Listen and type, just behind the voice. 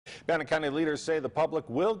Bannock County leaders say the public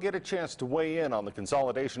will get a chance to weigh in on the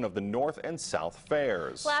consolidation of the North and South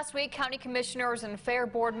fairs. Last week, county commissioners and fair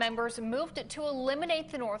board members moved to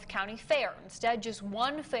eliminate the North County Fair. Instead, just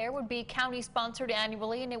one fair would be county-sponsored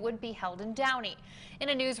annually, and it would be held in Downey. In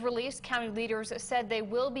a news release, county leaders said they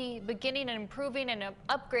will be beginning and improving and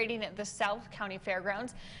upgrading the South County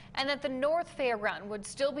Fairgrounds, and that the North Fairground would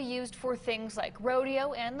still be used for things like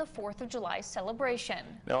rodeo and the 4th of July celebration.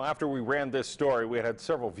 Now, after we ran this story, we had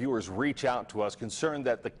several viewers reach out to us concerned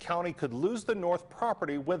that the county could lose the North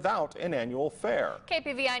property without an annual fair.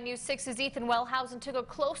 KPVI News 6's Ethan Wellhausen took a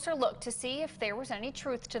closer look to see if there was any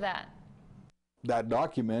truth to that. That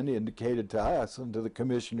document indicated to us and to the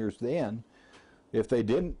commissioners then, if they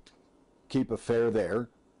didn't keep a fair there,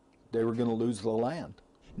 they were going to lose the land.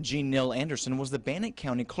 Gene Neal Anderson was the Bannock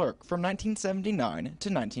County clerk from 1979 to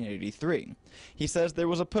 1983. He says there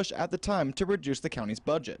was a push at the time to reduce the county's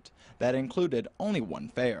budget. That included only one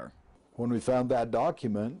fair. When we found that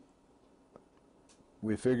document,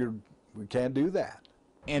 we figured we can't do that.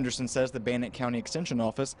 Anderson says the Bannock County Extension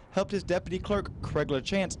Office helped his deputy clerk, Craig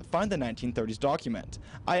LaChance, find the 1930s document.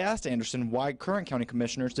 I asked Anderson why current county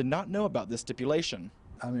commissioners did not know about this stipulation.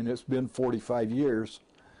 I mean, it's been 45 years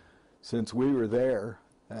since we were there,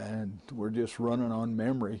 and we're just running on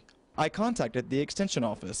memory. I contacted the Extension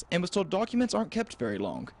Office and was told documents aren't kept very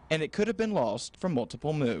long, and it could have been lost from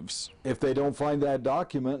multiple moves. If they don't find that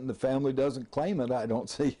document and the family doesn't claim it, I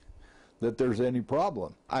don't see that there's any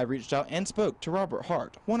problem. I reached out and spoke to Robert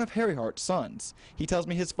Hart, one of Harry Hart's sons. He tells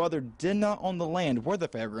me his father did not own the land where the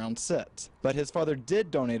fairgrounds sit, but his father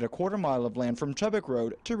did donate a quarter-mile of land from Chubbuck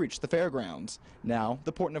Road to reach the fairgrounds. Now,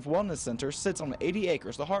 the Portneuf Wellness Center sits on 80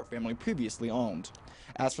 acres the Hart family previously owned.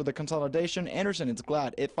 As for the consolidation, Anderson is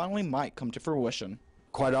glad it finally might come to fruition.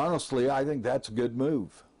 Quite honestly, I think that's a good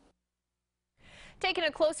move. Taking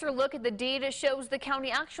a closer look at the deed, it shows the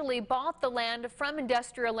county actually bought the land from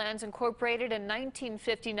Industrial Lands Incorporated in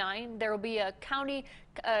 1959. There will be a county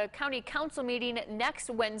council meeting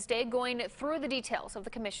next Wednesday going through the details of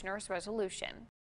the commissioner's resolution.